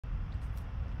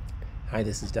Hi,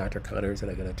 this is Dr. Connors,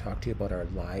 and I'm going to talk to you about our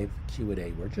live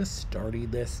Q&A. We're just starting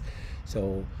this,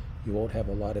 so you won't have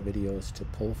a lot of videos to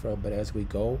pull from, but as we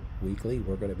go weekly,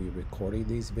 we're going to be recording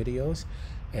these videos,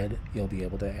 and you'll be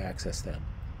able to access them.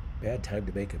 Bad time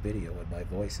to make a video when my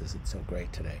voice isn't so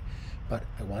great today, but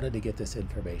I wanted to get this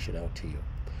information out to you.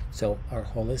 So our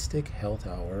Holistic Health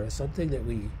Hour is something that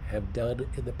we have done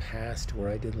in the past where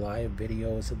I did live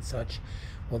videos and such.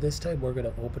 Well, this time we're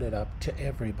going to open it up to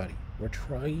everybody. We're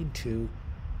trying to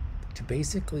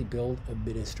basically build a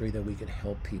ministry that we can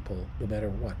help people no matter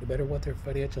what their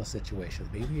financial situation.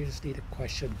 Maybe you just need a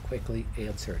question quickly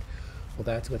answered. Well,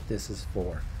 that's what this is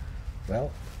for.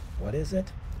 Well, what is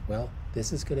it? Well,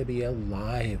 this is going to be a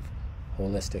live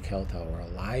Holistic Health Hour, a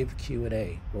live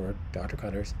Q&A where Dr.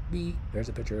 Connors, me, there's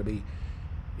a picture of me.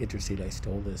 Interesting, I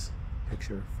stole this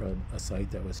picture from a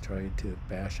site that was trying to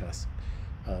bash us.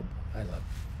 I love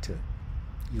to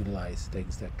utilize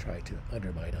things that try to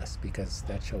undermine us because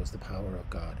that shows the power of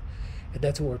God. And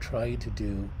that's what we're trying to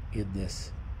do in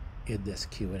this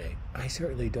Q&A. I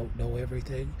certainly don't know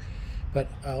everything, but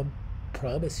I'll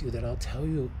promise you that I'll tell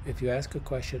you if you ask a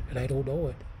question and I don't know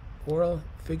it, or I'll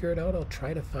figure it out. I'll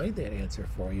try to find that answer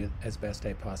for you as best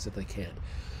I possibly can.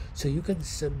 So you can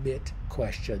submit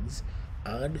questions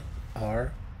on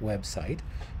our website.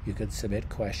 You can submit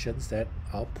questions that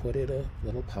I'll put in a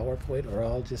little PowerPoint, or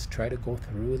I'll just try to go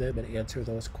through them and answer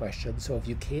those questions. So if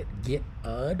you can't get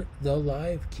on the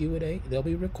live Q&A, they'll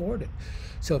be recorded.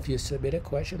 So if you submit a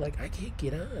question like, I can't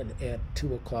get on at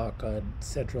 2 o'clock on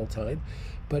Central Time,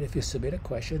 but if you submit a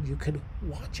question, you can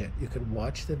watch it. You can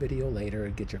watch the video later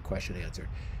and get your question answered.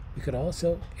 We can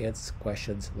also answer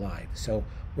questions live. So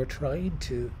we're trying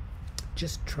to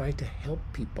just try to help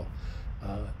people.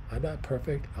 I'm not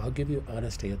perfect. I'll give you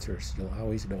honest answers. You'll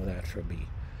always know that from me.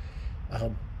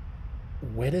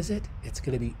 When is it? It's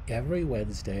going to be every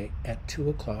Wednesday at 2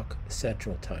 o'clock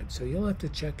Central Time. So you'll have to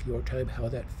check your time, how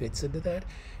that fits into that.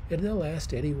 And they'll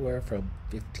last anywhere from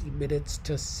 15 minutes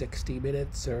to 60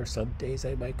 minutes, or some days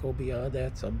I might go beyond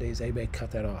that. Some days I may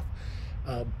cut that off.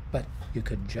 But you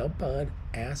can jump on,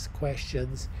 ask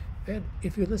questions, and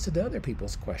if you listen to other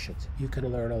people's questions, you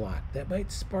can learn a lot. That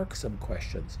might spark some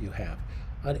questions you have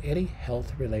on any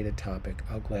health-related topic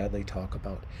I'll gladly talk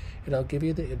about. And I'll give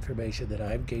you the information that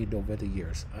I've gained over the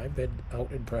years. I've been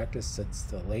out in practice since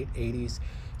the late 80s,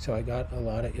 so I got a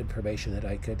lot of information that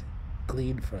I could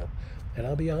glean from. And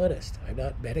I'll be honest, I'm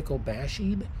not medical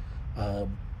bashing,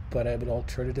 but I'm an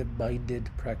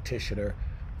alternative-minded practitioner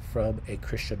from a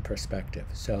Christian perspective.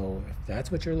 So if that's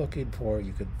what you're looking for,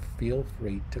 you can feel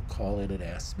free to call in and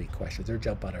ask me questions, or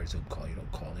jump on our Zoom call. You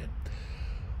don't call in.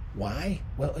 Why?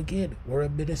 Well, again, we're a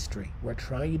ministry. We're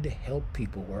trying to help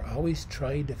people. We're always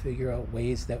trying to figure out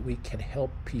ways that we can help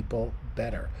people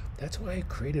better. That's why I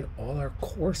created all our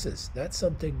courses. That's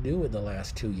something new in the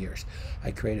last 2 years.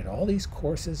 I created all these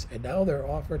courses, and now they're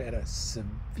offered at a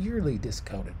severely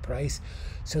discounted price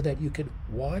so that you can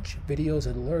watch videos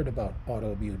and learn about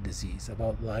autoimmune disease,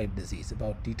 about Lyme disease,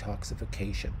 about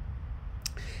detoxification,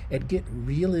 and get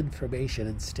real information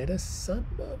instead of some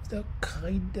of the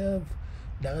kind of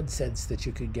nonsense that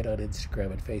you can get on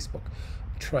Instagram and Facebook.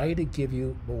 Try to give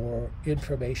you more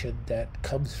information that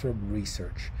comes from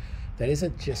research. That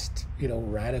isn't just,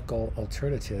 radical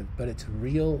alternative, but it's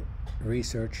real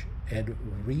research and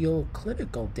real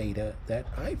clinical data that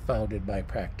I found in my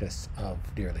practice of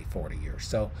nearly 40 years.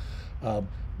 So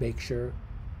make sure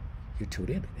you tune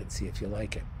in and see if you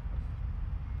like it.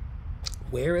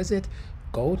 Where is it?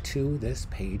 Go to this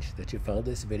page that you found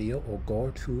this video, or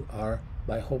go to our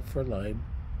My Hope for Lyme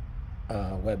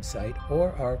website,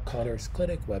 or our Connors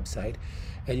Clinic website,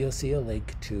 and you'll see a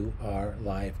link to our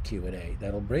live Q&A.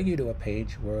 That'll bring you to a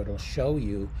page where it'll show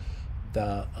you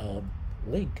the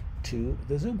link to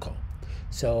the Zoom call.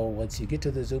 So once you get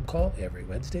to the Zoom call every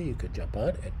Wednesday, you can jump on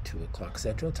at 2 o'clock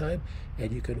Central Time,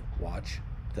 and you can watch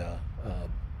the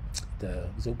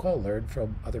Zoom call, learn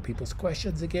from other people's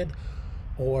questions again,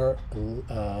 or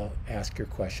ask your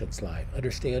questions live.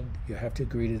 Understand, you have to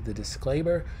agree to the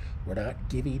disclaimer. We're not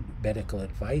giving medical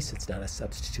advice. It's not a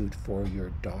substitute for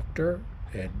your doctor,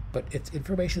 but it's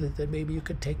information that then maybe you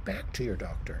could take back to your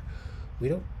doctor. We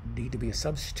don't need to be a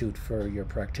substitute for your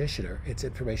practitioner. It's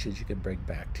information that you can bring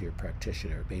back to your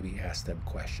practitioner. Maybe ask them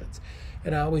questions.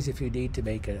 And always, if you need to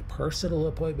make a personal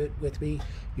appointment with me,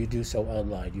 you do so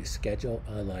online. You schedule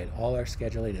online. All our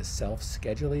scheduling is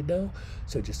self-scheduling now,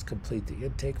 so just complete the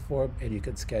intake form and you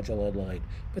can schedule online.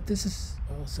 But this is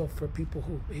also for people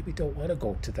who maybe don't want to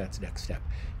go to that next step,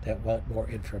 that want more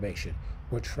information.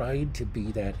 We're trying to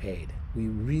be that aid. We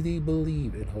really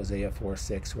believe in Hosea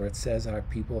 4:6, where it says our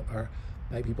people are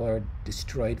My people are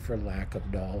destroyed for lack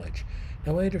of knowledge.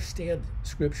 Now, I understand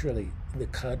scripturally in the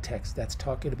context that's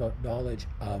talking about knowledge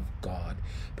of God,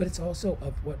 but it's also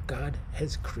of what God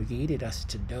has created us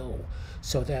to know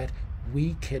so that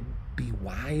we can be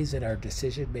wise in our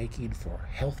decision making for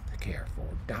health care, for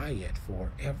diet,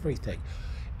 for everything.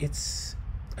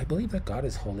 I believe that God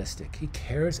is holistic. He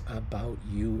cares about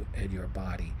you and your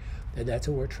body. And that's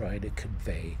what we're trying to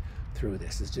convey through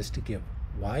this, is just to give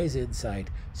wise insight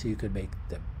so you can make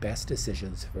the best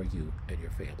decisions for you and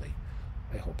your family.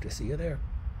 I hope to see you there.